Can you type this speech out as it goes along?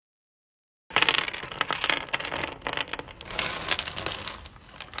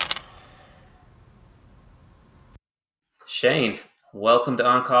Shane, welcome to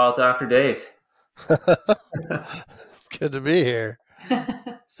On Call with Dr. Dave. It's good to be here.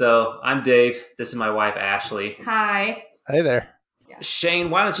 So, I'm Dave. This is my wife, Ashley. Hi. Hey there. Shane,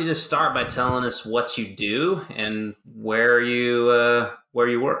 why don't you just start by telling us what you do and where you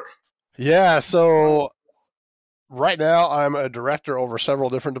work? Yeah, so right now I'm a director over several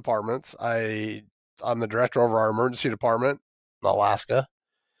different departments. I'm the director over our emergency department in Alaska,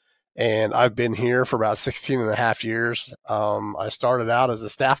 and I've been here for about 16 and a half years. I started out as a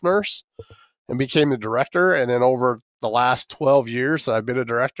staff nurse and became the director, and then over the last 12 years I've been a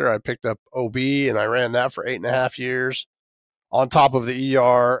director. I picked up OB and I ran that for 8.5 years. On top of the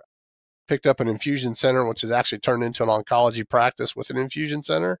ER, picked up an infusion center, which has actually turned into an oncology practice with an infusion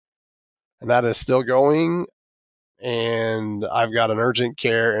center, and that is still going. And I've got an urgent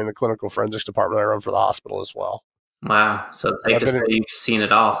care and a clinical forensics department I run for the hospital as well. Wow. So it's safe to say you've seen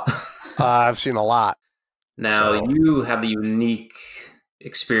it all. I've seen a lot. Now, you have the unique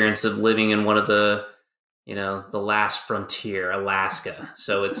experience of living in one of the last frontier, Alaska.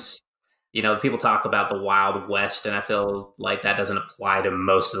 So it's, people talk about the Wild West, and I feel like that doesn't apply to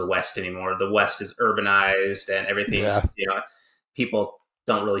most of the West anymore. The West is urbanized and everything's, people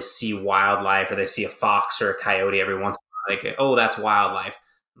don't really see wildlife, or they see a fox or a coyote every once in a while. Like, oh, that's wildlife.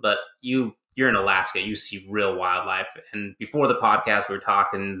 But you're in Alaska, you see real wildlife. And before the podcast, we were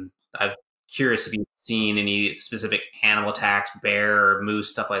talking, I'm curious if you've seen any specific animal attacks, bear or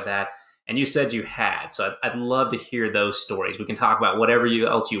moose, stuff like that. And you said you had, so I'd love to hear those stories. We can talk about whatever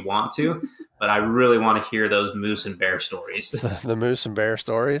else you want to, but I really want to hear those moose and bear stories. The moose and bear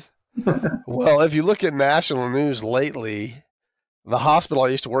stories? Well, if you look at national news lately, the hospital I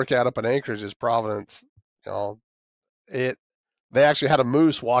used to work at up in Anchorage is Providence. They actually had a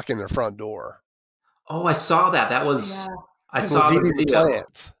moose walk in their front door. Oh, I saw that. That was, I saw the video.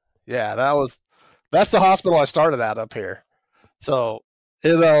 Plants. Yeah, that's the hospital I started at up here. So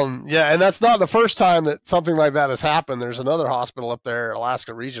and that's not the first time that something like that has happened. There's another hospital up there,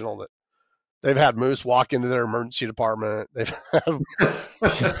 Alaska Regional, that they've had moose walk into their emergency department. They've had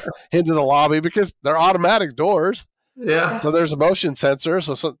into the lobby because they're automatic doors. Yeah. So there's a motion sensor.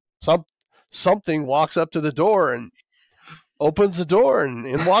 So something walks up to the door and opens the door, and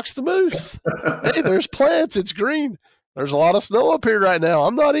in walks the moose. Hey, there's plants. It's green. There's a lot of snow up here right now.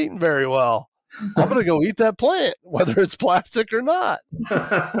 I'm not eating very well. I'm going to go eat that plant, whether it's plastic or not.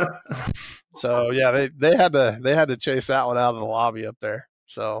 So yeah, they had to chase that one out of the lobby up there.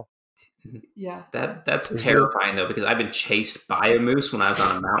 So yeah, that's terrifying though, because I've been chased by a moose when I was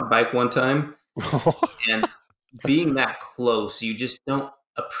on a mountain bike one time, and being that close, you just don't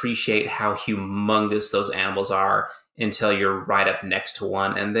appreciate how humongous those animals are until you're right up next to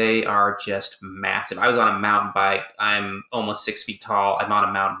one, and they are just massive. I was on a mountain bike. I'm almost 6 feet tall. I'm on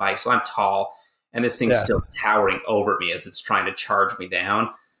a mountain bike, so I'm tall, and this thing's still towering over me as it's trying to charge me down.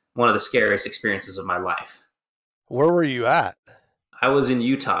 One of the scariest experiences of my life. Where were you at? I was in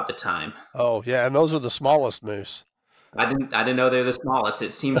Utah at the time. Oh yeah, and those are the smallest moose. I didn't know they're the smallest.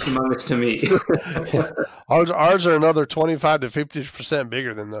 It seems humongous to me. Ours are another 25 to 50%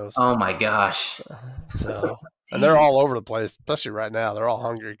 bigger than those. Oh my gosh. So, and they're all over the place, especially right now. They're all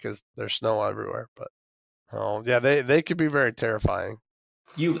hungry because there's snow everywhere. But they could be very terrifying.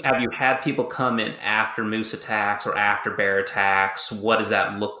 Have you had people come in after moose attacks or after bear attacks? What does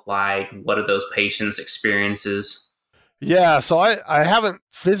that look like? What are those patients' experiences? Yeah, so I haven't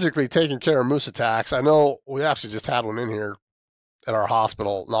physically taken care of moose attacks. I know we actually just had one in here at our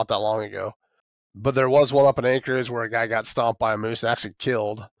hospital not that long ago. But there was one up in Anchorage where a guy got stomped by a moose and actually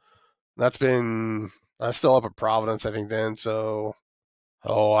killed. That's still up at Providence, I think then. So,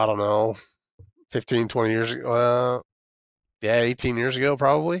 I don't know, 15, 20 years ago. 18 years ago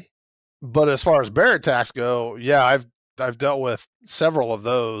probably. But as far as bear attacks go, yeah, I've dealt with several of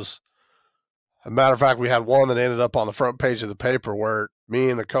those. As a matter of fact, we had one that ended up on the front page of the paper where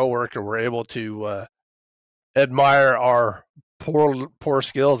me and a coworker were able to admire our poor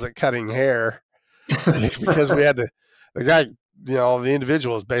skills at cutting hair because we had the guy, the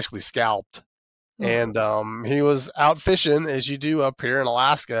individual was basically scalped. And he was out fishing, as you do up here in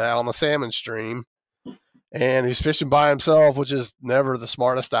Alaska, out on the salmon stream. And he's fishing by himself, which is never the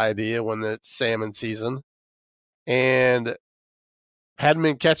smartest idea when it's salmon season. And hadn't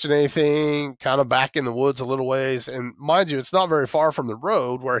been catching anything, kind of back in the woods a little ways. And mind you, it's not very far from the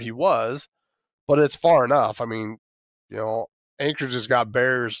road where he was, but it's far enough. I mean, Anchorage has got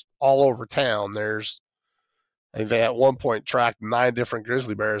bears all over town. I think they at one point tracked 9 different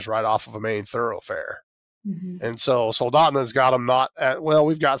grizzly bears right off of a main thoroughfare. Mm-hmm. And so Soldotna's got them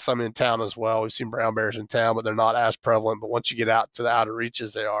we've got some in town as well. We've seen brown bears in town, but they're not as prevalent. But once you get out to the outer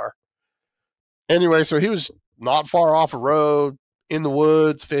reaches, they are. Anyway, so he was not far off a road, in the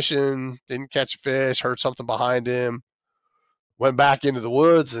woods, fishing, didn't catch a fish, heard something behind him, went back into the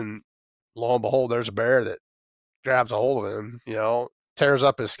woods, and lo and behold, there's a bear that grabs a hold of him, tears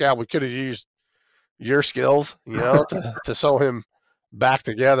up his scalp. We could have used your skills, to sew him back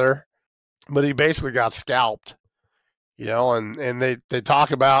together, but he basically got scalped, and they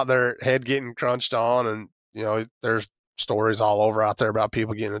talk about their head getting crunched on, and, there's stories all over out there about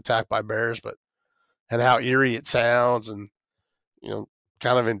people getting attacked by bears, and how eerie it sounds, and,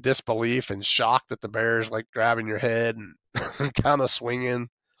 kind of in disbelief and shock that the bear's like grabbing your head and kind of swinging.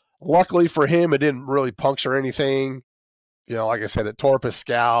 Luckily for him, it didn't really puncture anything. Like I said, it tore up his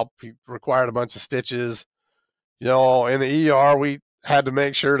scalp. He required a bunch of stitches. In the ER, we had to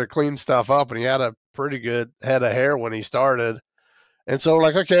make sure to clean stuff up, and he had a pretty good head of hair when he started. And so we're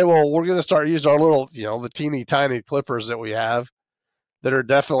like, okay, well, we're going to start using our little, the teeny tiny clippers that we have that are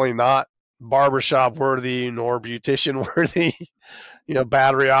definitely not barbershop worthy nor beautician worthy,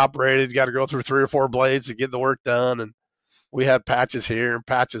 battery operated. You got to go through 3 or 4 blades to get the work done. And we had patches here and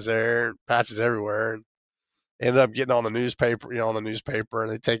patches there and patches everywhere, and ended up getting on the newspaper,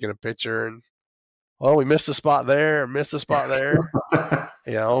 and they taking a picture, and, well, we missed a spot there, missed a spot there,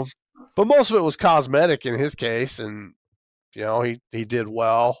 but most of it was cosmetic in his case. And, he did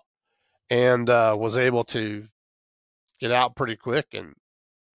well, and was able to get out pretty quick, and,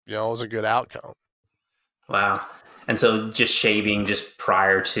 it was a good outcome. Wow. And so just shaving just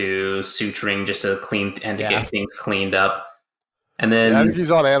prior to suturing, just to clean and to get things cleaned up. And then I think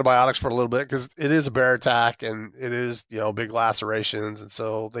he's on antibiotics for a little bit because it is a bear attack, and it is, big lacerations. And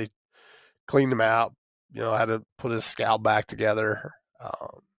so they cleaned him out, had to put his scalp back together.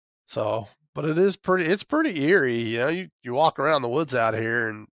 But it's pretty eerie. You walk around the woods out here,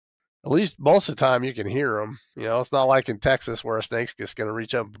 and at least most of the time you can hear them. It's not like in Texas where a snake's just going to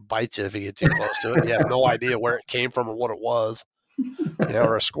reach up and bite you if you get too close to it. You have no idea where it came from or what it was,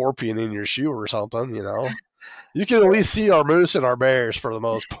 or a scorpion in your shoe or something, You can at least see our moose and our bears for the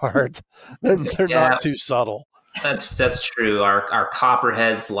most part. They're not too subtle. That's true. Our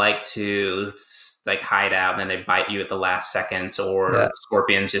copperheads like to hide out, and then they bite you at the last second, or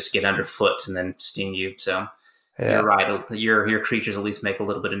scorpions just get underfoot and then sting you. So you're right. Your creatures at least make a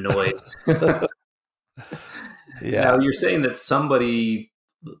little bit of noise. Now you're saying that somebody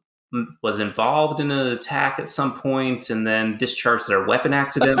was involved in an attack at some point and then discharged their weapon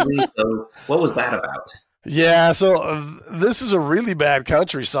accidentally. So what was that about? Yeah, so this is a really bad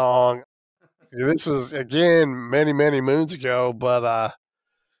country song. This was, again, many, many moons ago, but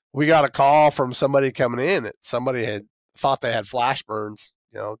we got a call from somebody coming in that somebody had thought they had flash burns,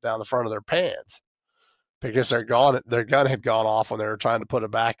 down the front of their pants, because their gun had gone off when they were trying to put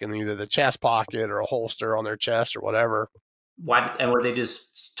it back in either the chest pocket or a holster on their chest or whatever. And were they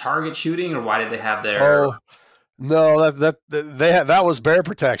just target shooting, or why did they have their? Oh, no, that was bear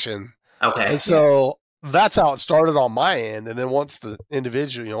protection. Okay. And so that's how it started on my end. And then once the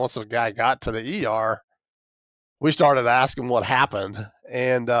individual, once the guy got to the ER, we started asking what happened.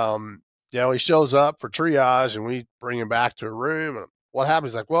 And, he shows up for triage, and we bring him back to a room. And what happened?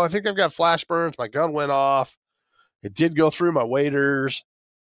 He's like, well, I think I've got flash burns. My gun went off. It did go through my waders.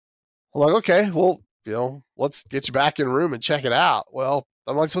 I'm like, okay, well, let's get you back in the room and check it out. Well,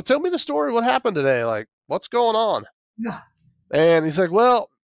 I'm like, so tell me the story. What happened today? Like, what's going on? Yeah. And he's like, well,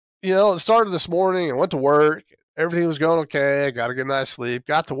 it started this morning. I went to work. Everything was going okay. I got a good night's sleep.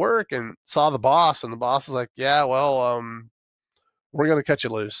 Got to work and saw the boss, and the boss was like, yeah, well, we're going to cut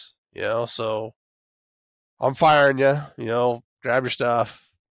you loose, so I'm firing you, grab your stuff,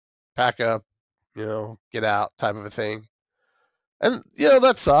 pack up, get out, type of a thing. And,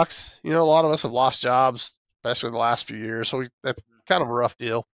 that sucks. A lot of us have lost jobs, especially the last few years. So that's kind of a rough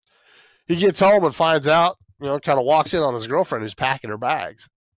deal. He gets home and finds out, kind of walks in on his girlfriend who's packing her bags,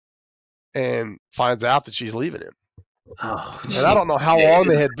 and finds out that she's leaving him. Oh, and I don't know how long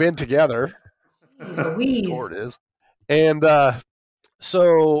they had been together. Louise. It is. And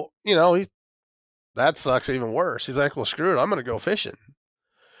so, that sucks even worse. He's like, well, screw it. I'm going to go fishing.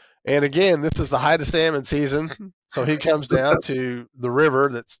 And again, this is the height of salmon season. So he comes down to the river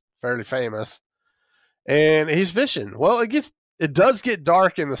that's fairly famous, and he's fishing. Well, it does get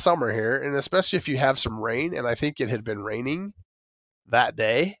dark in the summer here, and especially if you have some rain. And I think it had been raining that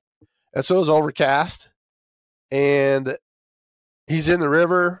day. And so it was overcast, and he's in the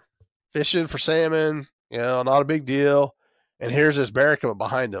river fishing for salmon, not a big deal. And here's this bear coming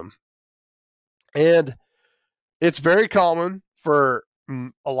behind him. And it's very common for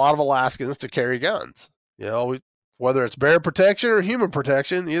a lot of Alaskans to carry guns. Whether it's bear protection or human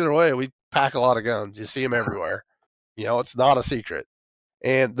protection, either way, we pack a lot of guns. You see them everywhere. It's not a secret.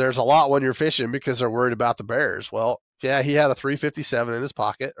 And there's a lot when you're fishing because they're worried about the bears. Well, yeah, he had a 357 in his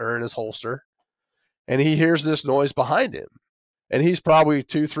pocket or in his holster, and he hears this noise behind him. And he's probably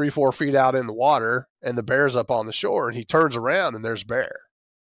 2, 3, 4 feet out in the water, and the bear's up on the shore, and he turns around and there's a bear.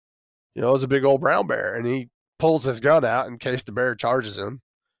 It's a big old brown bear, and he pulls his gun out in case the bear charges him.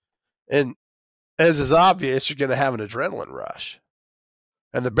 And as is obvious, you're going to have an adrenaline rush.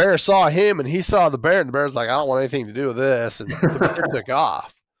 And the bear saw him, and he saw the bear, and the bear's like, I don't want anything to do with this, and the bear took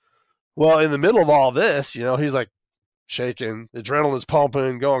off. Well, in the middle of all this, he's like shaking, the adrenaline's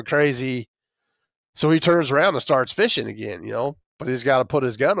pumping, going crazy. So he turns around and starts fishing again, but he's got to put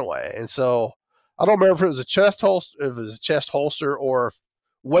his gun away. And so I don't remember if it was a chest holster, or if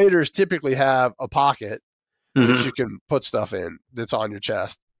waders typically have a pocket that you can put stuff in that's on your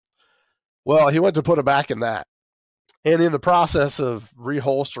chest. Well, he went to put it back in that. And in the process of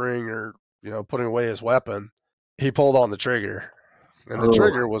reholstering or, putting away his weapon, he pulled on the trigger. And the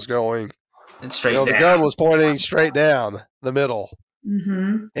trigger was going, and straight down. The gun was pointing straight down the middle.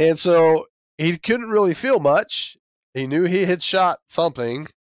 Mm-hmm. And so he couldn't really feel much. He knew he had shot something,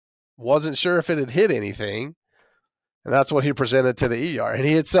 wasn't sure if it had hit anything. And that's what he presented to the ER. And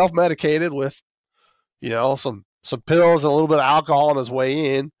he had self-medicated with, some pills and a little bit of alcohol on his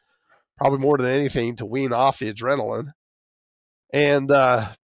way in, probably more than anything to wean off the adrenaline. And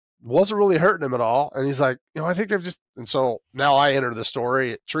wasn't really hurting him at all. And he's like, I think I've just, and so now I enter the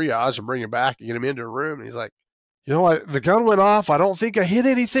story at triage and bring him back and get him into a room. And he's like, the gun went off. I don't think I hit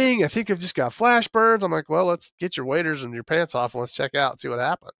anything. I think I've just got flash burns. I'm like, well, let's get your waders and your pants off and let's check out and see what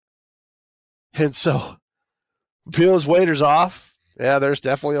happened. And so peel his waders off. Yeah, there's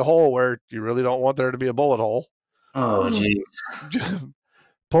definitely a hole where you really don't want there to be a bullet hole. Oh, geez.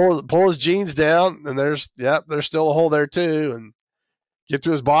 Pull his jeans down, and there's still a hole there too. And get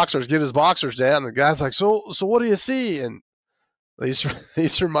his boxers down. And the guy's like, so what do you see? And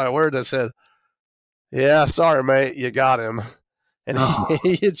these are my words. I said, yeah, sorry, mate, you got him. And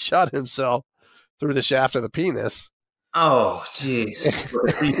he had shot himself through the shaft of the penis. Oh, jeez.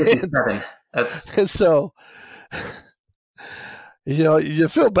 And so, you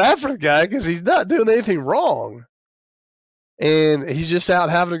feel bad for the guy because he's not doing anything wrong. And he's just out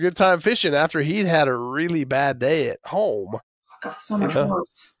having a good time fishing after he'd had a really bad day at home. That's so much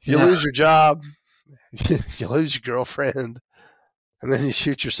worse. You lose your job, you lose your girlfriend, and then you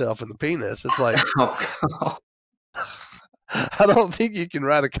shoot yourself in the penis. It's like, I don't think you can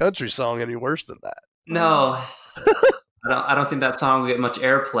write a country song any worse than that. No. I don't think that song will get much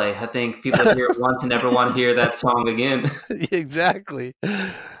airplay. I think people hear it once and never want to hear that song again. Exactly.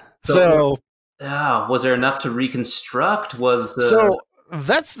 So was there enough to reconstruct? So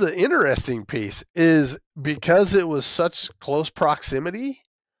that's the interesting piece, is because it was such close proximity,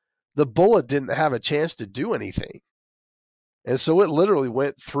 the bullet didn't have a chance to do anything. And so it literally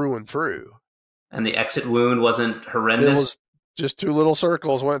went through and through. And the exit wound wasn't horrendous? It was just 2 little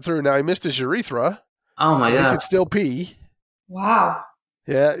circles went through. Now, he missed his urethra. Oh, my God. He could still pee. Wow.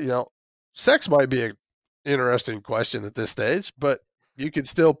 Yeah, sex might be an interesting question at this stage, but you could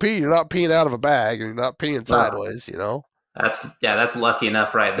still pee. You're not peeing out of a bag, and you're not peeing sideways, That's lucky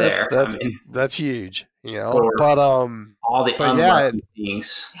enough right there. That's huge, But all the unlucky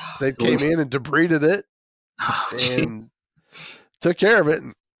things. They came in and debrided it and took care of it.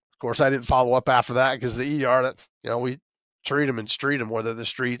 And of course, I didn't follow up after that because the ER, that's, we treat them and street them, whether the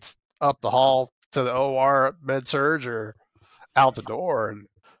street's up the hall to the OR med surge or out the door.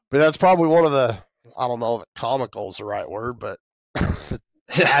 But that's probably one of the, I don't know if comical is the right word, but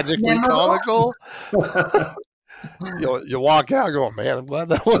tragically comical. You walk out going, man, I'm glad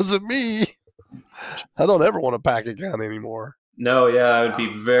that wasn't me. I don't ever want to pack a gun anymore. No, yeah, I would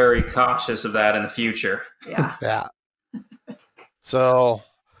be very cautious of that in the future. Yeah. Yeah. So,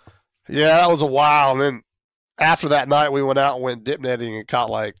 that was a while. And then after that night, we went out and went dip netting and caught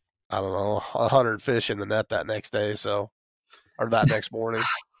 100 fish in the net that next day. Or that next morning,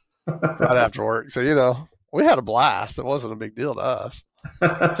 right after work. So, we had a blast. It wasn't a big deal to us.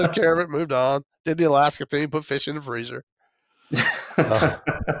 Took care of it, moved on, did the Alaska thing, put fish in the freezer. Yeah,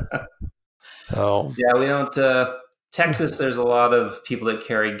 we don't. Texas, there's a lot of people that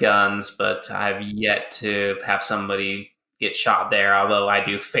carry guns, but I've yet to have somebody get shot there. Although I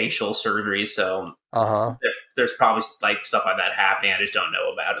do facial surgery, so there's probably stuff like that happening. I just don't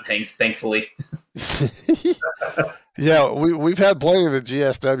know about it. Thankfully. Yeah, we've had plenty of the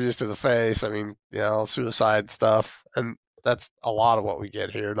GSWs to the face. I mean, suicide stuff, and that's a lot of what we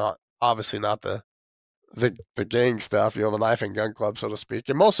get here. Obviously not the gang stuff, the knife and gun club, so to speak.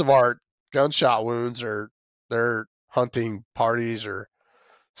 And most of our gunshot wounds they're hunting parties or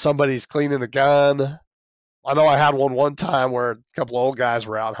somebody's cleaning a gun. I know I had one time where a couple of old guys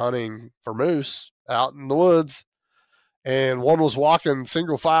were out hunting for moose out in the woods, and one was walking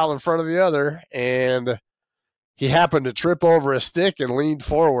single file in front of the other, and he happened to trip over a stick and leaned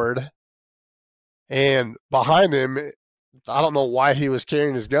forward. And behind him, I don't know why he was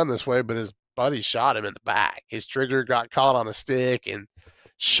carrying his gun this way, but his buddy shot him in the back. His trigger got caught on a stick and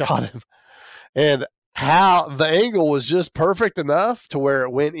shot him. And how the angle was just perfect enough to where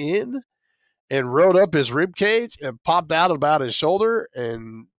it went in and rode up his rib cage and popped out about his shoulder,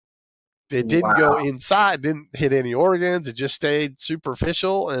 and it didn't go Wow. inside, didn't hit any organs. It just stayed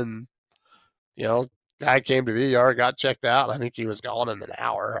superficial, and guy came to the ER, got checked out. I think he was gone in an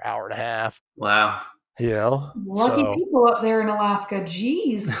hour, hour and a half. Wow. Lucky people up there in Alaska.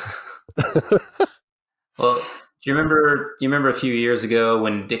 Jeez. Well, do you remember a few years ago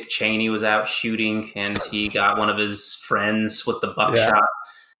when Dick Cheney was out shooting and he got one of his friends with the buckshot?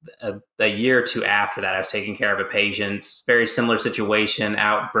 A year or two after that, I was taking care of a patient, very similar situation,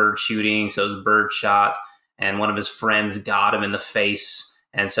 out bird shooting, so it was bird shot, and one of his friends got him in the face,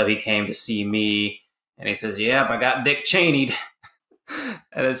 and so he came to see me, and he says, "Yep, I got Dick Cheney'd."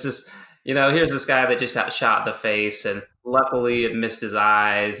 And it's just, here's this guy that just got shot in the face, and luckily it missed his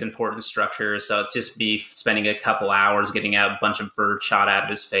eyes, important structures, so it's just me spending a couple hours getting out a bunch of bird shot out of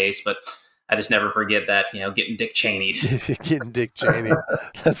his face, but I just never forget that, getting Dick Cheney'd. Getting Dick Cheney.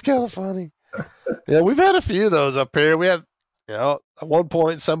 That's kind of funny. Yeah, we've had a few of those up here. We had, at one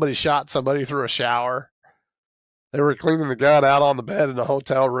point somebody shot somebody through a shower. They were cleaning the gun out on the bed in the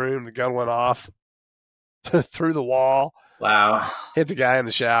hotel room. The gun went off through the wall. Wow. Hit the guy in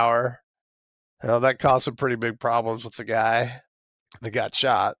the shower. That caused some pretty big problems with the guy that got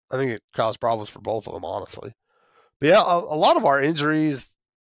shot. I think it caused problems for both of them, honestly. But yeah, a lot of our injuries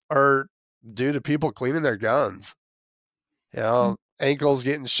are due to people cleaning their guns. Ankles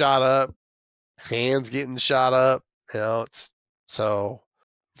getting shot up, hands getting shot up. It's so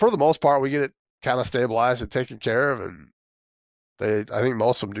for the most part we get it kind of stabilized and taken care of, and I think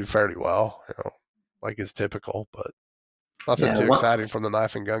most of them do fairly well. Like it's typical, but nothing too exciting from the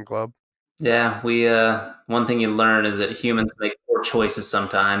Knife and Gun Club. Yeah, we one thing you learn is that humans make poor choices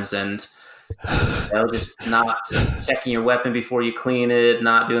sometimes, and just not checking your weapon before you clean it,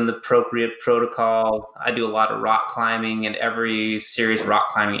 not doing the appropriate protocol. I do a lot of rock climbing, and every serious rock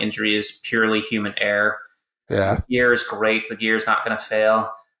climbing injury is purely human error. Yeah. The gear is great. The gear is not going to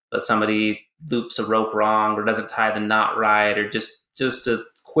fail, but somebody loops a rope wrong or doesn't tie the knot right, or just a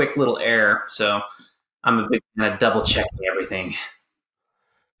quick little error. So I'm a big fan of double checking everything.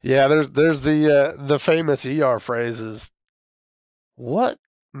 Yeah, there's the famous ER phrases. What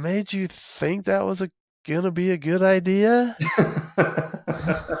made you think that was gonna be a good idea?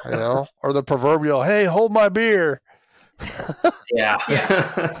 Or the proverbial, "Hey, hold my beer." Yeah.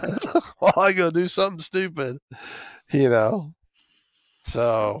 While I go do something stupid,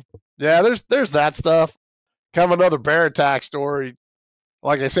 So yeah, there's that stuff. Kind of another bear attack story.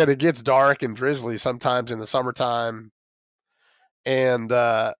 Like I said, it gets dark and drizzly sometimes in the summertime, and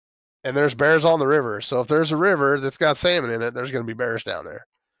there's bears on the river. So if there's a river that's got salmon in it, there's going to be bears down there.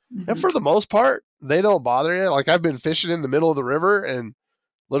 Mm-hmm. And for the most part, they don't bother you. Like I've been fishing in the middle of the river and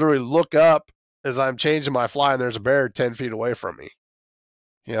literally look up as I'm changing my fly, and there's a bear 10 feet away from me.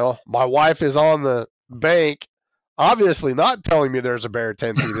 My wife is on the bank, obviously not telling me there's a bear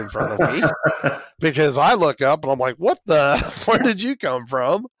 10 feet in front of me, because I look up and I'm like, where did you come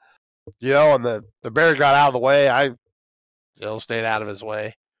from? And the bear got out of the way. I stayed out of his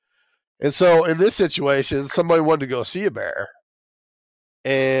way. And so in this situation, somebody wanted to go see a bear.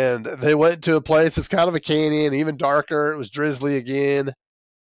 And they went to a place that's kind of a canyon, even darker. It was drizzly again.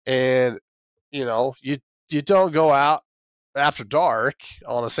 And, you don't go out after dark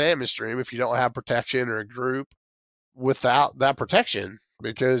on a salmon stream if you don't have protection or a group without that protection,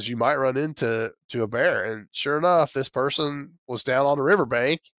 because you might run into a bear. And sure enough, this person was down on the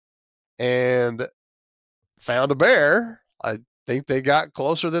riverbank and found a bear. I think they got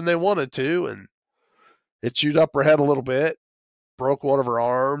closer than they wanted to, and it chewed up her head a little bit, broke one of her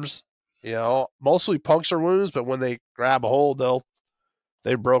arms, mostly puncture wounds, but when they grab a hold,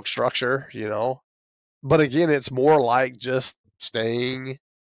 they broke structure, But again, it's more like just staying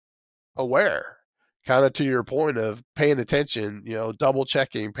aware, kind of to your point of paying attention, double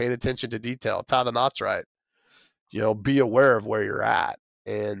checking, paying attention to detail, tie the knots right, be aware of where you're at.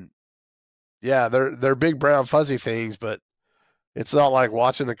 And yeah, they're big brown fuzzy things, but it's not like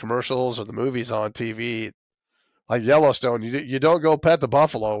watching the commercials or the movies on TV. Like Yellowstone, you don't go pet the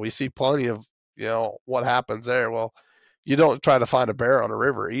buffalo. We see plenty of, what happens there. Well, you don't try to find a bear on a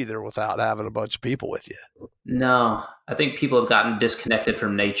river either without having a bunch of people with you. No, I think people have gotten disconnected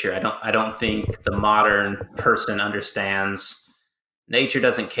from nature. I don't think the modern person understands nature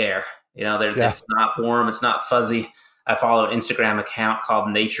doesn't care. Yeah. It's not warm, it's not fuzzy. I follow an Instagram account called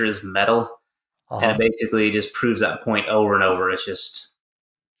Nature is Metal, and it Uh-huh. basically just proves that point over and over. It's just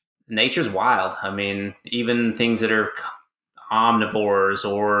nature's wild. I mean, even things that are omnivores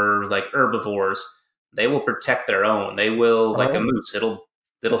or like herbivores, they will protect their own. They will, like a Uh-huh. moose,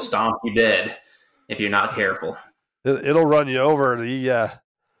 it'll stomp you dead if you're not careful. It'll run you over.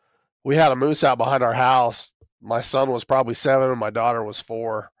 We had a moose out behind our house. My son was probably 7 and my daughter was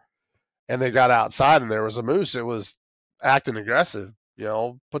 4. And they got outside and there was a moose. It was acting aggressive,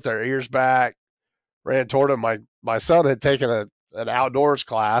 put their ears back, ran toward him. My son had taken an outdoors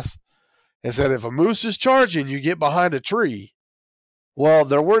class and said, if a moose is charging, you get behind a tree. Well,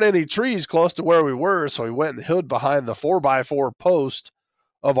 there weren't any trees close to where we were, so we went and hid behind the 4x4 post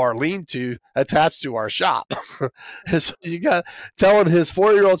of our lean-to attached to our shop. And so you got telling his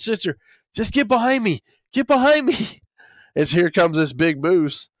 4-year-old sister, just get behind me, get behind me. As here comes this big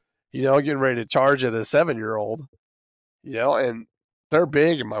moose, getting ready to charge at a 7-year-old, and they're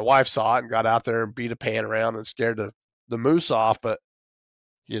big. And my wife saw it and got out there and beat a pan around and scared the moose off. But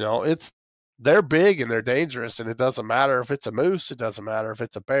they're big and they're dangerous, and it doesn't matter if it's a moose, it doesn't matter if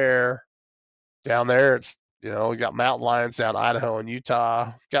it's a bear. Down there, it's we got mountain lions down in Idaho and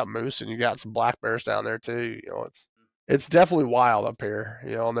Utah, got moose, and you got some black bears down there too. It's definitely wild up here,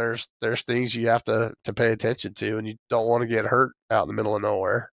 and there's things you have to pay attention to, and you don't want to get hurt out in the middle of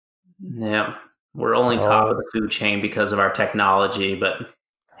nowhere. Yeah, we're only top of the food chain because of our technology, but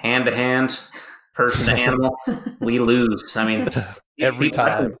hand to hand, person to animal, we lose. I mean, every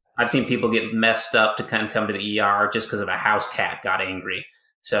time. I've seen people get messed up to kind of come to the ER just because of a house cat got angry.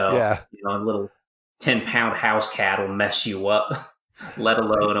 So, yeah, a little 10-pound house cat will mess you up, let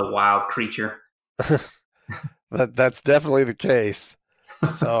alone a wild creature. That's definitely the case.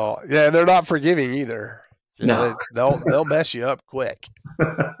 So yeah, they're not forgiving either. No. They'll mess you up quick.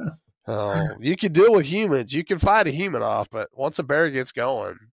 You can deal with humans. You can fight a human off, but once a bear gets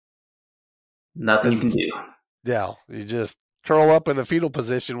going, nothing you can do. Yeah, you just curl up in the fetal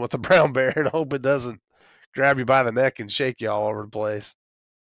position with a brown bear and hope it doesn't grab you by the neck and shake you all over the place.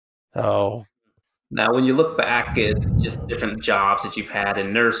 Oh. Now, when you look back at just different jobs that you've had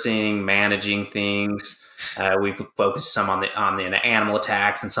in nursing, managing things, we've focused some on the animal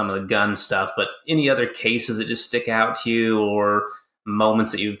attacks and some of the gun stuff. But any other cases that just stick out to you, or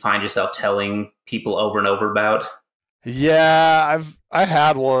moments that you find yourself telling people over and over about? Yeah, I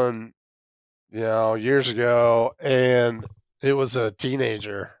had one, years ago, and it was a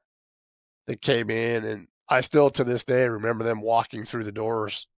teenager that came in, and I still to this day remember them walking through the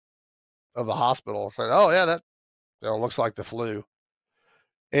doors of the hospital saying, "Oh yeah, that looks like the flu."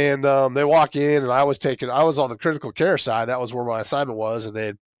 And they walk in, and I was on the critical care side. That was where my assignment was, and they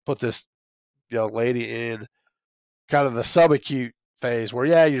had put this young lady in kind of the subacute phase where,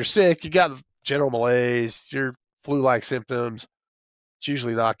 yeah, you're sick, you got general malaise, your flu-like symptoms. It's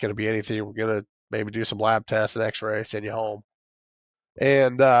usually not going to be anything. We're going to maybe do some lab tests and X-ray, send you home.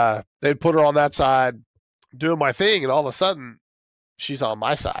 And they'd put her on that side, doing my thing, and all of a sudden, she's on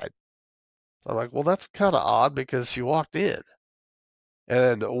my side. I'm like, well, that's kind of odd because she walked in.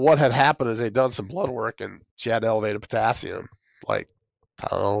 And what had happened is they'd done some blood work, and she had elevated potassium, like, I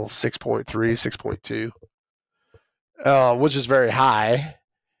don't know, 6.3, 6.2, which is very high.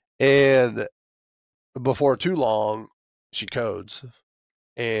 And before too long, she codes.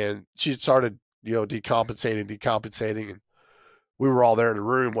 And she started, decompensating. And we were all there in the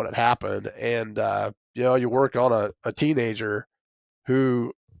room when it happened. And, you work on a teenager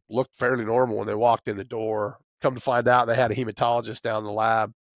who looked fairly normal when they walked in the door. Come to find out, they had a hematologist down in the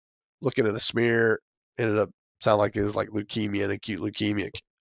lab looking at a smear. Ended up sounding like it was like leukemia, an acute leukemia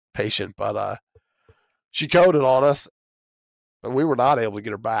patient. But she coded on us, and we were not able to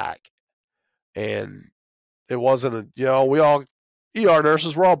get her back. And it wasn't we all ER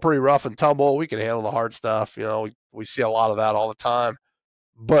nurses, we're all pretty rough and tumble. We can handle the hard stuff. We see a lot of that all the time.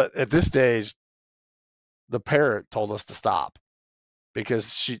 But at this stage, the parent told us to stop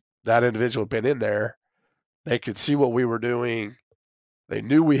because that individual had been in there. They could see what we were doing. They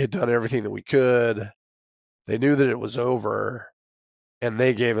knew we had done everything that we could. They knew that it was over, and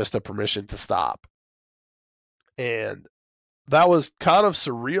they gave us the permission to stop. And that was kind of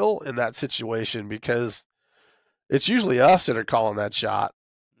surreal in that situation because it's usually us that are calling that shot.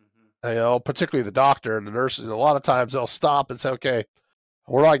 Particularly the doctor and the nurses. And a lot of times they'll stop and say, okay,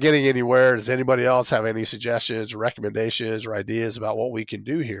 we're not getting anywhere. Does anybody else have any suggestions or recommendations or ideas about what we can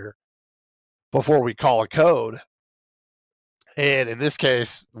do here before we call a code? And in this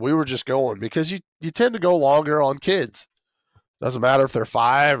case, we were just going because you tend to go longer on kids. Doesn't matter if they're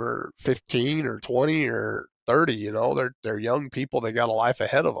 5 or 15 or 20 or 30, they're young people. They got a life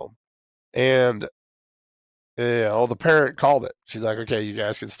ahead of them. And, the parent called it. She's like, okay, you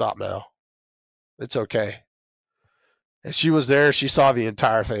guys can stop now. It's okay. And she was there. She saw the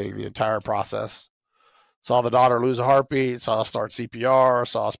entire thing, the entire process. Saw the daughter lose a heartbeat, saw us start CPR,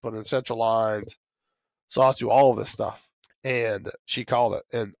 saw us put in central lines, saw us do all of this stuff. And she called it.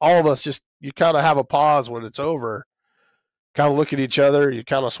 And all of us you kind of have a pause when it's over, kind of look at each other, you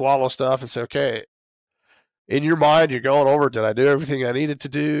kind of swallow stuff and say, okay, in your mind, you're going over, did I do everything I needed to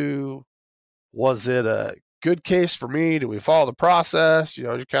do? Was it a good case for me? Do we follow the process?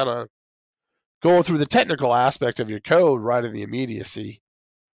 You're kind of going through the technical aspect of your code right in the immediacy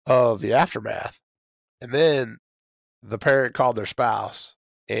of the aftermath. And then the parent called their spouse.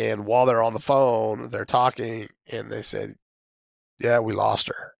 And while they're on the phone, they're talking, and they said, yeah, we lost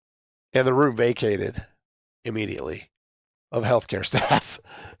her. And the room vacated immediately of healthcare staff.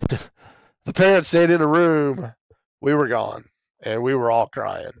 The parents stayed in the room. We were gone, and we were all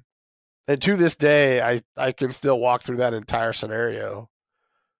crying. And to this day, I can still walk through that entire scenario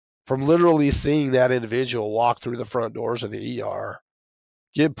from literally seeing that individual walk through the front doors of the ER,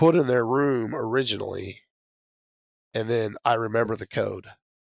 get put in their room originally, and then I remember the code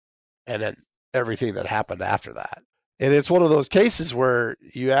and then everything that happened after that. And it's one of those cases where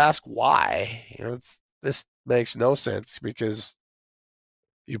you ask why. This makes no sense because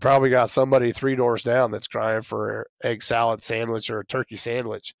you probably got somebody 3 doors down that's crying for an egg salad sandwich or a turkey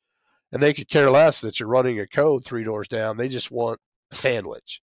sandwich, and they could care less that you're running a code 3 doors down. They just want a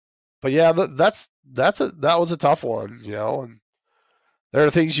sandwich. But yeah, that was a tough one, and there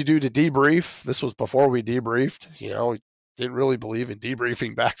are things you do to debrief. This was before we debriefed. We didn't really believe in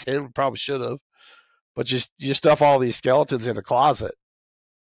debriefing back then. We probably should have. But you stuff all these skeletons in a closet,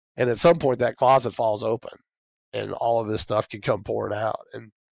 and at some point that closet falls open, and all of this stuff can come pouring out.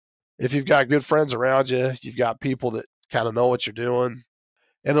 And if you've got good friends around you, you've got people that kind of know what you're doing,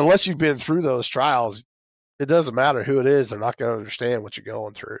 and unless you've been through those trials, it doesn't matter who it is. They're not going to understand what you're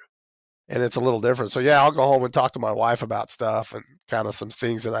going through. And it's a little different. So yeah, I'll go home and talk to my wife about stuff and kind of some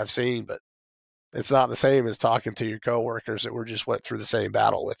things that I've seen, but it's not the same as talking to your coworkers that just went through the same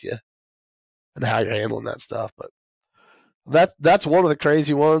battle with you and how you're handling that stuff. But that's one of the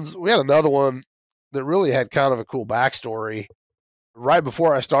crazy ones. We had another one that really had kind of a cool backstory. Right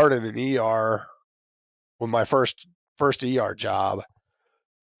before I started in ER, with my first ER job,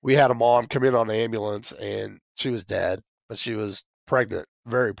 we had a mom come in on the ambulance and she was dead, but she was pregnant,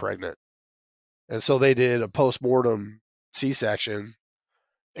 very pregnant. And so they did a post-mortem C-section,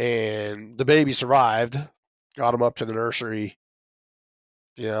 and the baby survived, got him up to the nursery.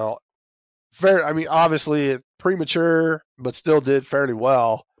 Obviously premature, but still did fairly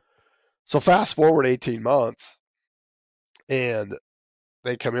well. So fast forward 18 months, and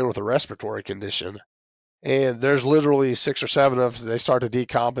they come in with a respiratory condition. And there's literally 6 or 7 of them. They start to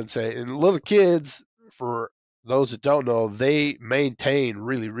decompensate. And little kids, for those that don't know, they maintain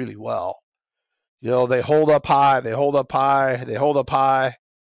really, really well. They hold up high, they hold up high, they hold up high,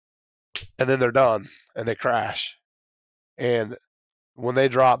 and then they're done, and they crash. And when they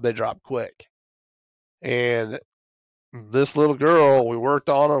drop quick. And this little girl, we worked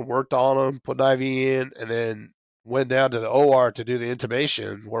on them, put an IV in, and then went down to the OR to do the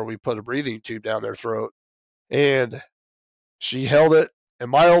intubation where we put a breathing tube down their throat. And she held it, and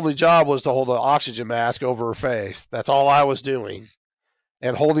my only job was to hold an oxygen mask over her face. That's all I was doing.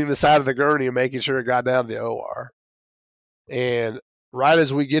 And holding the side of the gurney and making sure it got down to the OR. And right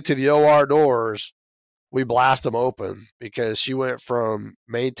as we get to the OR doors, we blast them open because she went from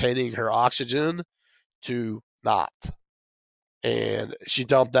maintaining her oxygen to not. And she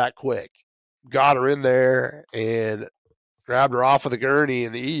dumped that quick. Got her in there and grabbed her off of the gurney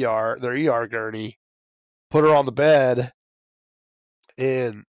in the ER, their ER gurney, put her on the bed,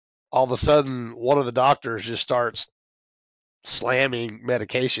 and all of a sudden one of the doctors just starts slamming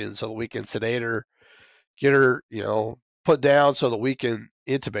medication so that we can sedate her, get her, put down so that we can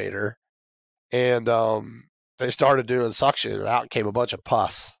intubate her. And they started doing suction, and out came a bunch of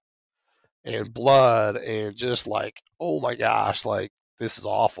pus and blood, and just like, oh my gosh, like this is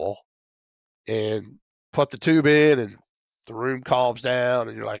awful. And put the tube in, and the room calms down,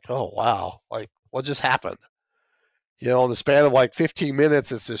 and you're like, oh wow, like what just happened? In the span of like 15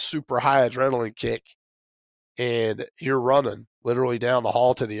 minutes, it's this super high adrenaline kick, and you're running literally down the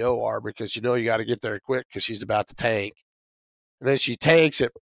hall to the OR because you got to get there quick because she's about to tank. And then she tanks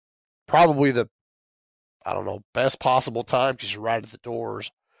at probably the, best possible time because she's right at the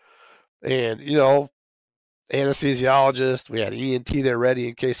doors. And, anesthesiologist. We had ENT there ready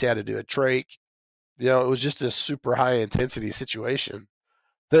in case he had to do a trach. It was just a super high intensity situation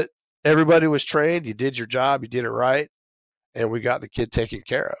that everybody was trained. You did your job, you did it right, and we got the kid taken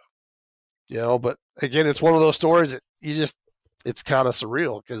care of. But again, it's one of those stories that it's kind of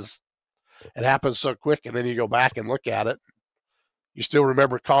surreal because it happens so quick, and then you go back and look at it. You still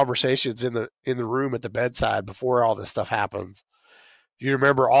remember conversations in the room at the bedside before all this stuff happens. You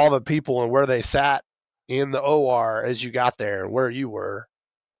remember all the people and where they sat in the OR as you got there and where you were,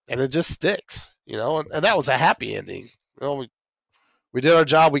 and it just sticks, and that was a happy ending. We did our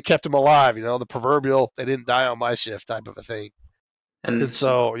job. We kept them alive, the proverbial they didn't die on my shift type of a thing. And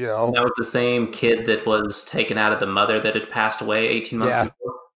so, that was the same kid that was taken out of the mother that had passed away 18 months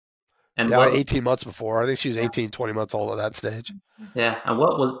before. And 18 months before. I think she was 18, 20 months old at that stage. Yeah. And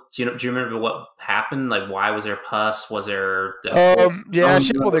do you remember what happened? Like, why was there pus? Was there... she had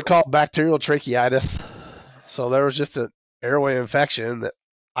what they call bacterial tracheitis. So there was just an airway infection that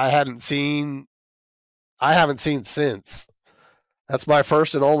I haven't seen since. That's my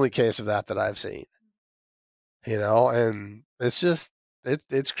first and only case of that I've seen. And it's just,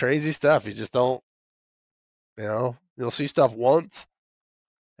 it's crazy stuff. You just don't, you'll see stuff once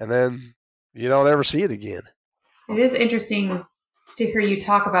and then you don't ever see it again. It is interesting to hear you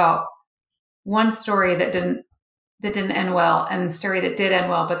talk about one story that didn't end well and the story that did end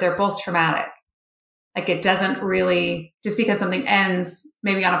well, but they're both traumatic. Like, it doesn't really, just because something ends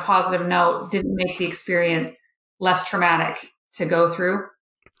maybe on a positive note, didn't make the experience less traumatic to go through,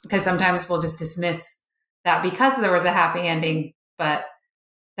 because sometimes we'll just dismiss that because there was a happy ending, but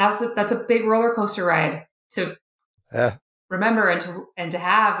that's a big roller coaster ride to remember and to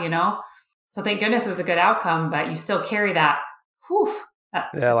have, So thank goodness it was a good outcome, but you still carry that.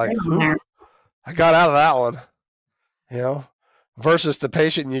 I got out of that one, versus the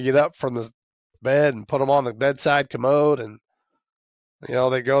patient you get up from the bed and put them on the bedside commode and,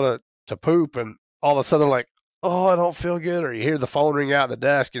 they go to poop and all of a sudden like, oh, I don't feel good. Or you hear the phone ring out the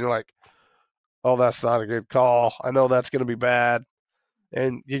desk and you're like, oh, that's not a good call. I know that's going to be bad.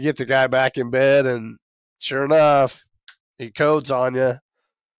 And you get the guy back in bed and sure enough, he codes on you.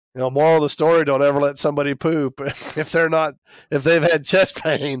 Moral of the story, don't ever let somebody poop. If they've had chest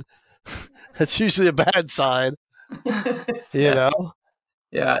pain, that's usually a bad sign. Yeah,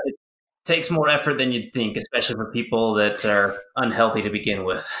 it takes more effort than you'd think, especially for people that are unhealthy to begin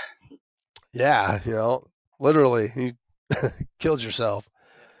with. Yeah, literally, you killed yourself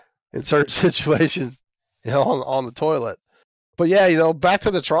in certain situations, on the toilet. But yeah, back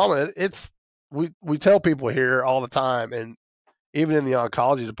to the trauma. We tell people here all the time, and even in the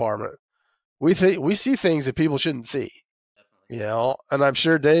oncology department, we see things that people shouldn't see. And I'm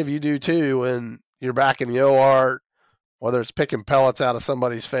sure Dave, you do too. When you're back in the OR, whether it's picking pellets out of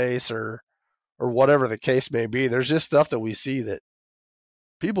somebody's face or whatever the case may be, there's just stuff that we see that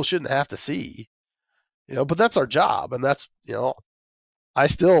people shouldn't have to see. But that's our job, and that's I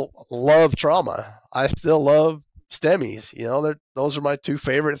still love trauma. I still love STEMIs. Those are my two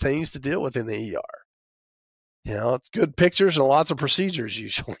favorite things to deal with in the ER. It's good pictures and lots of procedures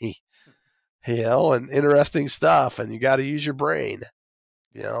usually, and interesting stuff, and you got to use your brain,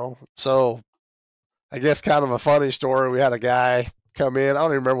 So I guess kind of a funny story. We had a guy come in. I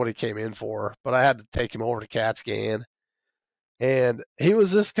don't even remember what he came in for, but I had to take him over to CAT scan. And he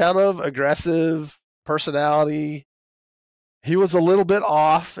was this kind of aggressive personality. He was a little bit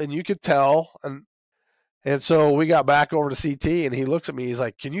off, and you could tell. And so we got back over to CT, and he looks at me. He's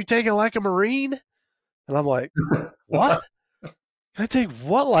like, "Can you take it like a Marine?" And I'm like, "What? Can I take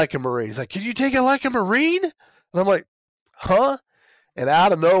what like a Marine?" He's like, "Can you take it like a Marine?" And I'm like, "Huh?" And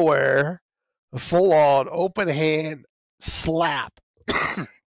out of nowhere, a full-on open hand slap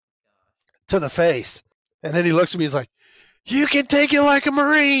to the face. And then he looks at me. He's like, "You can take it like a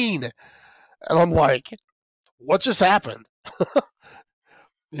Marine." And I'm like, what just happened?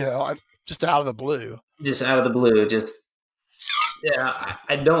 Just out of the blue.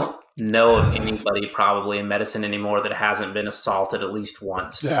 I don't know of anybody probably in medicine anymore that hasn't been assaulted at least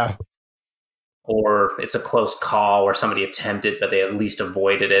once. Yeah. Or it's a close call where somebody attempted, but they at least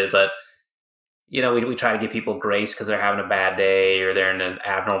avoided it. But, we try to give people grace because they're having a bad day or they're in an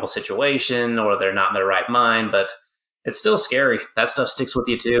abnormal situation or they're not in their right mind. But it's still scary. That stuff sticks with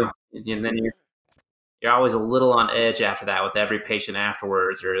you too. And then you're always a little on edge after that with every patient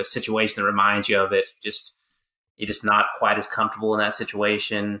afterwards, or a situation that reminds you of it. You're just not quite as comfortable in that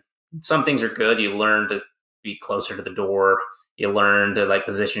situation. Some things are good. You learn to be closer to the door. You learn to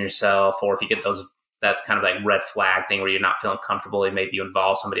position yourself, or if you get that kind of red flag thing where you're not feeling comfortable, maybe you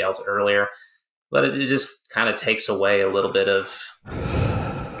involve somebody else earlier. But it just kind of takes away a little bit of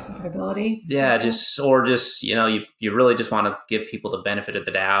comfortability. Yeah, just you really just want to give people the benefit of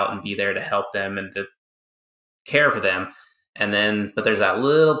the doubt and be there to help them and to care for them. And then, but there's that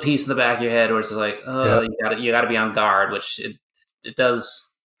little piece in the back of your head where it's just like, oh, you gotta be on guard, which it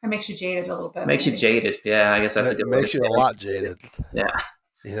does. It makes you jaded a little bit. Makes you jaded. Yeah, I guess that's a good way to makes you a lot jaded.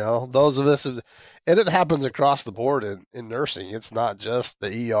 Yeah. Those of us, and it happens across the board in nursing. It's not just the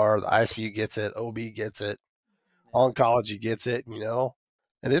ER, the ICU gets it, OB gets it, oncology gets it,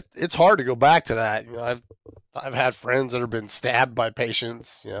 and it's hard to go back to that. I've had friends that have been stabbed by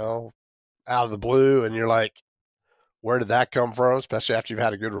patients, out of the blue, and you're like, where did that come from? Especially after you've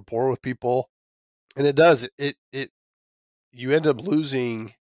had a good rapport with people. And it does, you end up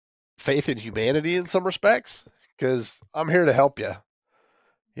losing faith in humanity in some respects, because I'm here to help you.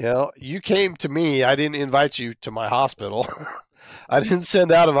 You came to me. I didn't invite you to my hospital. I didn't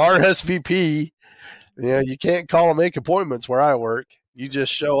send out an RSVP. You can't call and make appointments where I work. You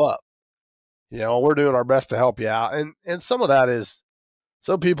just show up. We're doing our best to help you out. And some of that is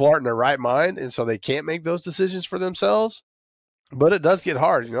some people aren't in their right mind, and so they can't make those decisions for themselves. But it does get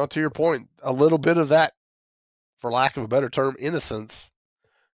hard, to your point. A little bit of that, for lack of a better term, innocence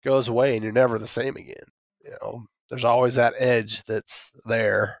goes away, and you're never the same again. There's always that edge that's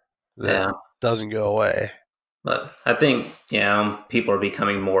there that doesn't go away. But I think, people are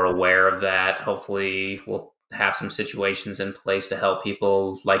becoming more aware of that. Hopefully we'll have some situations in place to help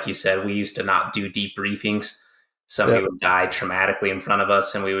people. Like you said, we used to not do debriefings. Somebody would die traumatically in front of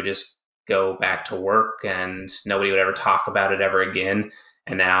us, and we would just go back to work, and nobody would ever talk about it ever again.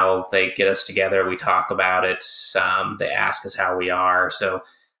 And now they get us together. We talk about it. They ask us how we are. So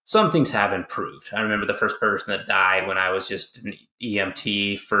some things have improved. I remember the first person that died when I was just an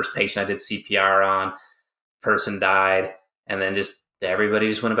EMT, first patient I did CPR on, person died, and then just everybody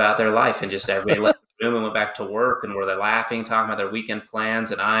just went about their life, and just everybody left the room and went back to work, and where they're laughing, talking about their weekend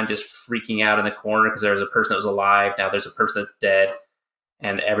plans, and I'm just freaking out in the corner because there was a person that was alive. Now there's a person that's dead,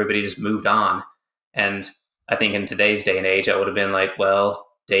 and everybody just moved on. And I think in today's day and age, I would have been like, well,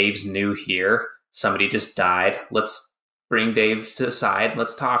 Dave's new here. Somebody just died. Let's bring Dave to the side.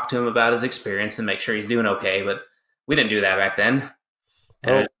 Let's talk to him about his experience and make sure he's doing okay. But we didn't do that back then.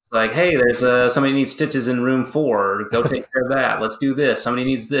 And it's like, hey, there's somebody needs stitches in room 4. Go take care of that. Let's do this. Somebody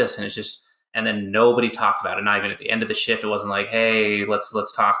needs this. And it's just, and then nobody talked about it. Not even at the end of the shift. It wasn't like, hey, let's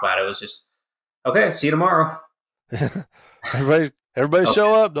talk about it. It was just, okay, see you tomorrow. Everybody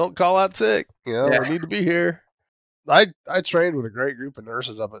show up. Don't call out sick. We need to be here. I trained with a great group of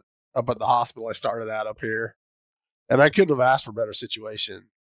nurses up at the hospital I started at up here, and I couldn't have asked for a better situation.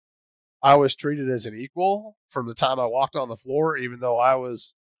 I was treated as an equal from the time I walked on the floor, even though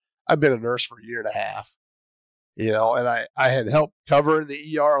I've been a nurse for a year and a half, and I had helped cover in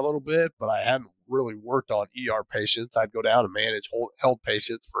the ER a little bit, but I hadn't really worked on ER patients. I'd go down and manage held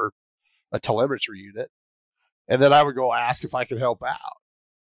patients for a telemetry unit, and then I would go ask if I could help out.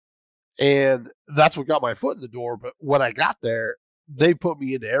 And that's what got my foot in the door. But when I got there, they put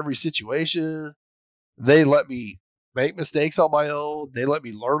me into every situation. They let me make mistakes on my own. They let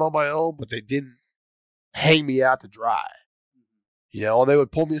me learn on my own, but they didn't hang me out to dry. And they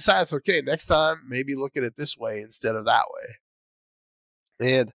would pull me aside. It's okay, next time, maybe look at it this way instead of that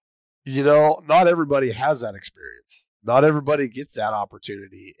way. And, not everybody has that experience. Not everybody gets that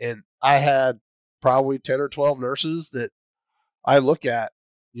opportunity. And I had probably 10 or 12 nurses that I look at,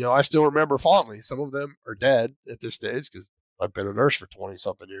 I still remember fondly. Some of them are dead at this stage because I've been a nurse for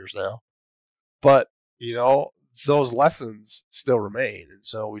 20-something years now. But, those lessons still remain. And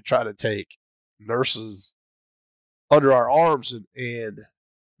so we try to take nurses under our arms and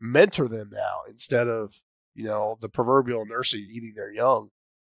mentor them now instead of, the proverbial nursing eating their young.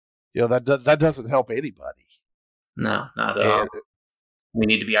 That doesn't help anybody. No, not at all. We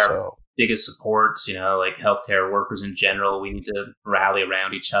need to be our biggest supports, like healthcare workers in general. We need to rally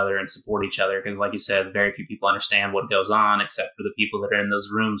around each other and support each other because, like you said, very few people understand what goes on except for the people that are in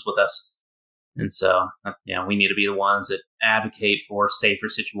those rooms with us. And so, we need to be the ones that advocate for safer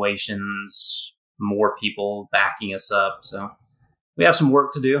situations, more people backing us up. So we have some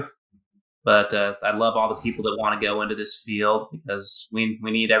work to do. But I love all the people that want to go into this field because we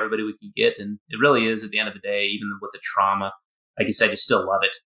need everybody we can get. And it really is, at the end of the day, even with the trauma, like you said, you still love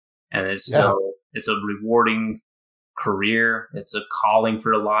it. And it's still, it's a rewarding career. It's a calling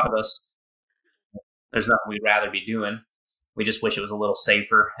for a lot of us. There's nothing we'd rather be doing. We just wish it was a little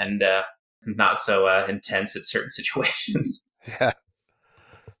safer and not so intense at certain situations. Yeah.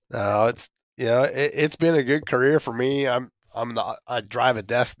 No, it's, it's been a good career for me. I drive a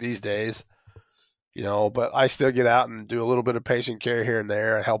desk these days, but I still get out and do a little bit of patient care here and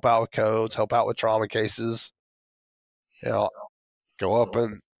there. I help out with codes, help out with trauma cases, go up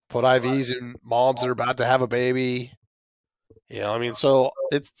and put IVs in moms that are about to have a baby. I mean, so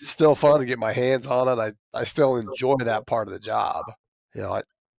it's still fun to get my hands on it. I still enjoy that part of the job,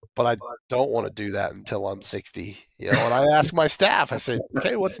 but I don't want to do that until I'm 60. And I ask my staff, I say,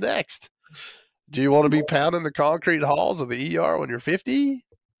 okay, what's next? Do you want to be pounding the concrete halls of the ER when you're 50?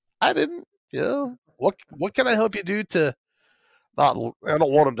 I didn't. What can I help you do to not? I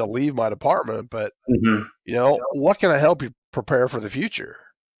don't want them to leave my department, but what can I help you prepare for the future?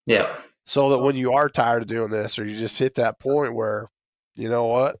 Yeah. So that when you are tired of doing this, or you just hit that point where, you know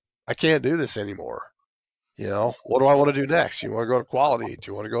what, I can't do this anymore. What do I want to do next? You want to go to quality?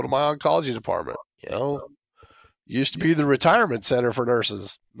 Do you want to go to my oncology department? Used to be the retirement center for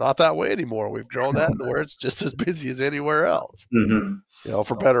nurses. Not that way anymore. We've grown that to where it's just as busy as anywhere else.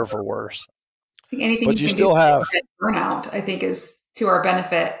 For better or for worse. I think anything but you can still do have to burnout, I think, is to our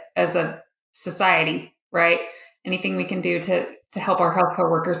benefit as a society, right? Anything we can do to help our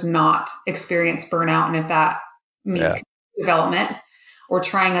healthcare workers not experience burnout, and if that means development or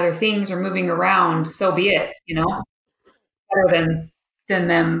trying other things or moving around, so be it. Better than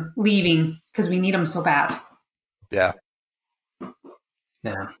them leaving because we need them so bad. Yeah.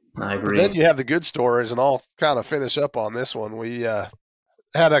 Yeah, I agree. But then you have the good stories, and I'll kind of finish up on this one. We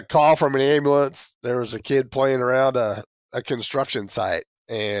had a call from an ambulance. There was a kid playing around a construction site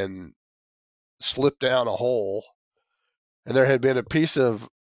and slipped down a hole, and there had been a piece of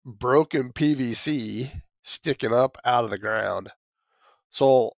broken PVC sticking up out of the ground.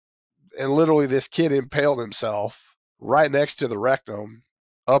 So, and literally this kid impaled himself right next to the rectum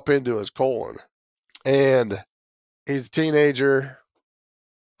up into his colon. And he's a teenager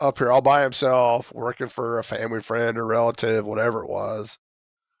up here all by himself, working for a family friend or relative, whatever it was,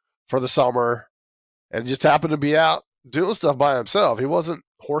 for the summer, and just happened to be out doing stuff by himself. He wasn't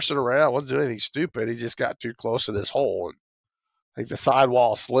horsing around, wasn't doing anything stupid. He just got too close to this hole, and I think the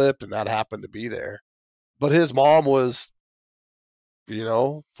sidewall slipped, and that happened to be there. But his mom was,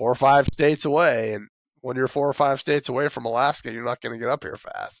 4 or 5 states away, and when you're 4 or 5 states away from Alaska, you're not going to get up here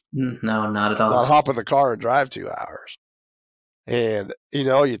fast. No, not at all. Not hop in the car and drive 2 hours. And,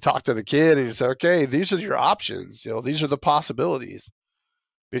 you talk to the kid and you say, okay, these are your options. These are the possibilities.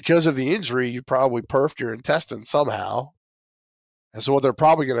 Because of the injury, you probably perfed your intestine somehow. And so what they're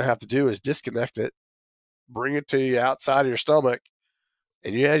probably going to have to do is disconnect it, bring it to you outside of your stomach,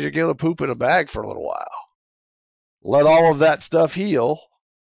 and you're going to poop in a bag for a little while. Let all of that stuff heal.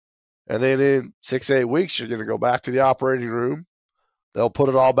 And then in 6-8 weeks, you're going to go back to the operating room. They'll put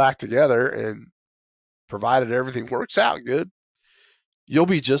it all back together, and provided everything works out good, you'll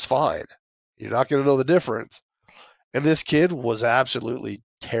be just fine. You're not going to know the difference. And this kid was absolutely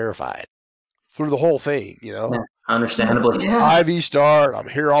terrified through the whole thing, Yeah, understandably. Yeah. IV start. I'm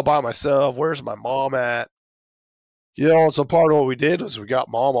here all by myself. Where's my mom at? So part of what we did was we got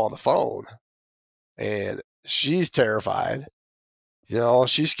mom on the phone, and she's terrified.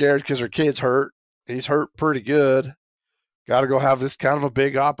 She's scared because her kid's hurt. He's hurt pretty good. Got to go have this kind of a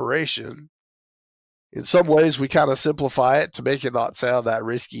big operation. In some ways, we kind of simplify it to make it not sound that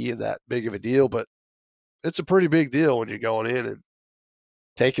risky and that big of a deal, but it's a pretty big deal when you're going in and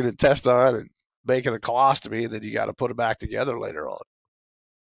taking the intestine and making a colostomy, and then you got to put it back together later on.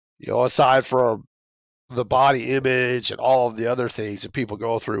 Aside from the body image and all of the other things that people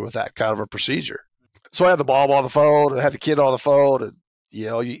go through with that kind of a procedure. So I had the mom on the phone, and I had the kid on the phone, and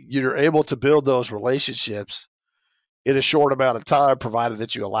you're able to build those relationships in a short amount of time, provided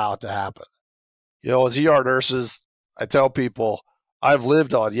that you allow it to happen. As ER nurses, I tell people I've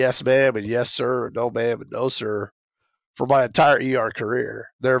lived on yes, ma'am, and yes, sir, and no, ma'am, and no, sir for my entire ER career.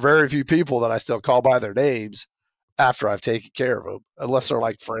 There are very few people that I still call by their names after I've taken care of them, unless they're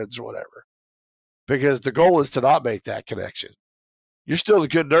like friends or whatever. Because the goal is to not make that connection. You're still a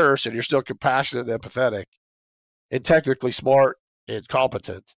good nurse, and you're still compassionate and empathetic and technically smart and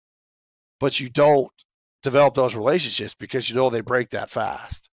competent, but you don't develop those relationships because they break that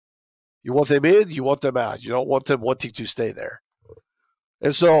fast. You want them in, you want them out. You don't want them wanting to stay there.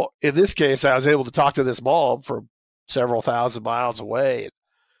 And so in this case, I was able to talk to this mom from several thousand miles away,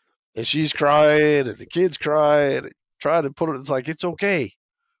 and she's crying, and the kid's crying, and trying to put it, it's like, it's okay.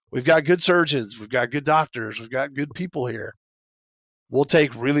 We've got good surgeons. We've got good doctors. We've got good people here. We'll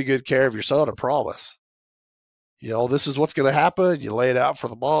take really good care of your son, I promise. This is what's going to happen. You lay it out for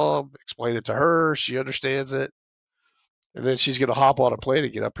the mom, explain it to her. She understands it. And then she's going to hop on a plane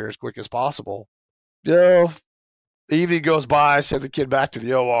and get up here as quick as possible. The evening goes by, send the kid back to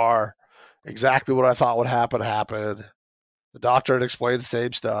the OR. Exactly what I thought would happen happened. The doctor had explained the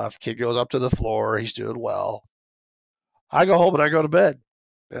same stuff. Kid goes up to the floor. He's doing well. I go home and I go to bed,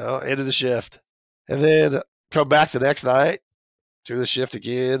 end of the shift. And then come back the next night. do the shift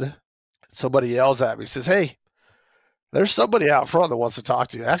again. Somebody yells at me, says, "Hey, there's somebody out front that wants to talk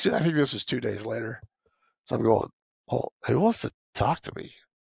to you." Actually, I think this was 2 days later. So I'm going, "Well, who wants to talk to me?"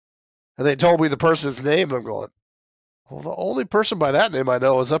 And they told me the person's name. And I'm going, "Well, the only person by that name I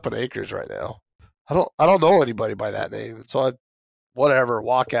know is up in Acres right now. I don't know anybody by that name." So I, whatever,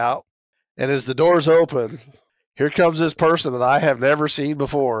 walk out. And as the doors open, here comes this person that I have never seen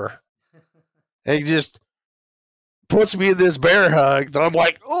before. And he just puts me in this bear hug that I'm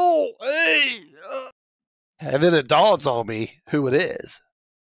like, "Oh, hey." And then it dawns on me who it is.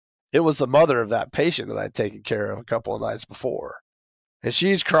 It was the mother of that patient that I'd taken care of a couple of nights before. And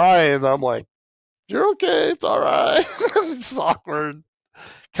she's crying. And I'm like, "You're okay. It's all right." It's awkward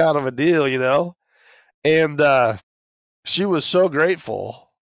kind of a deal, you know? And she was so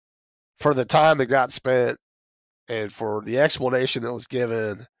grateful for the time that got spent and for the explanation that was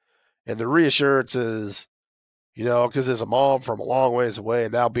given and the reassurances, you know, because as a mom from a long ways away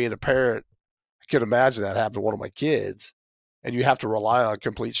and now being a parent, I could imagine that happened to one of my kids. And you have to rely on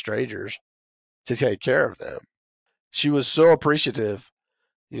complete strangers to take care of them. She was so appreciative,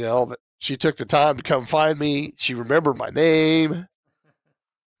 you know, that she took the time to come find me. She remembered my name,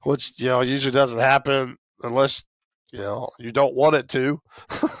 which, you know, usually doesn't happen unless, you know, you don't want it to.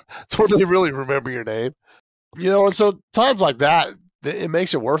 It's when they really remember your name. You know, and so times like that, it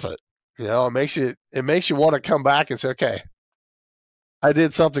makes it worth it. You know, it makes you want to come back and say, "Okay, I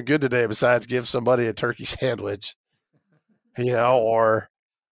did something good today besides give somebody a turkey sandwich," you know, or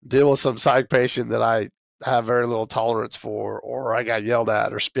deal with some psych patient that I have very little tolerance for, or I got yelled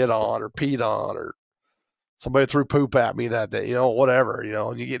at or spit on or peed on, or somebody threw poop at me that day, you know, whatever, you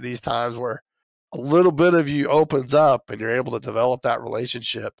know, and you get these times where a little bit of you opens up and you're able to develop that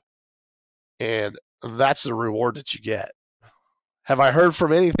relationship. And that's the reward that you get. Have I heard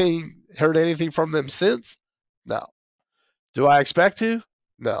anything from them since? No. Do I expect to?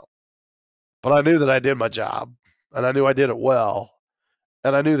 No. But I knew that I did my job and I knew I did it well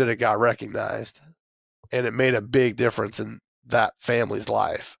and I knew that it got recognized and it made a big difference in that family's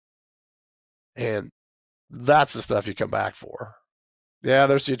life. And that's the stuff you come back for. Yeah,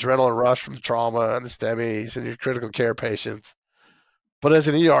 there's the adrenaline rush from the trauma and the STEMIs and your critical care patients. But as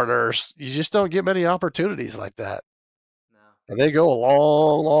an ER nurse, you just don't get many opportunities like that. No. And they go a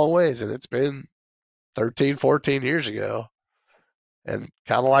long, long ways. And it's been 13, 14 years ago. And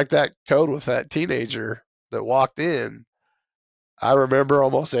kind of like that code with that teenager that walked in, I remember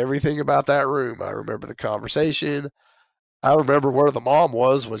almost everything about that room. I remember the conversation. I remember where the mom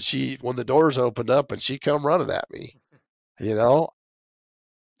was when the doors opened up and she come running at me. You know,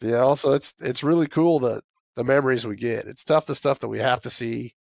 so it's really cool that the memories we get. It's tough the stuff that we have to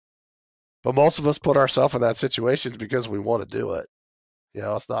see, but most of us put ourselves in that situation because we want to do it. You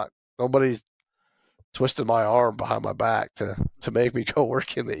know, it's not nobody's twisted my arm behind my back to make me go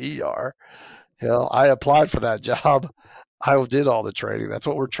work in the ER. You know, I applied for that job. I did all the training. That's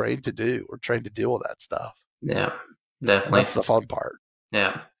what we're trained to do. We're trained to deal with that stuff. Yeah, And definitely. that's the fun part.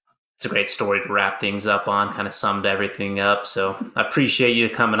 Yeah. It's a great story to wrap things up on, kind of summed everything up. So I appreciate you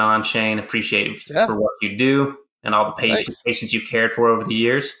coming on, Shayne. Appreciate you for what you do and all the patients you've cared for over the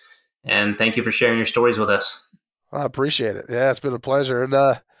years. And thank you for sharing your stories with us. I appreciate it. Yeah, it's been a pleasure.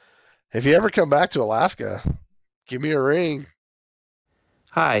 And if you ever come back to Alaska, give me a ring.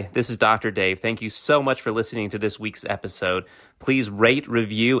 Hi, this is Dr. Dave. Thank you so much for listening to this week's episode. Please rate,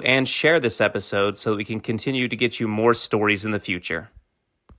 review, and share this episode so we can continue to get you more stories in the future.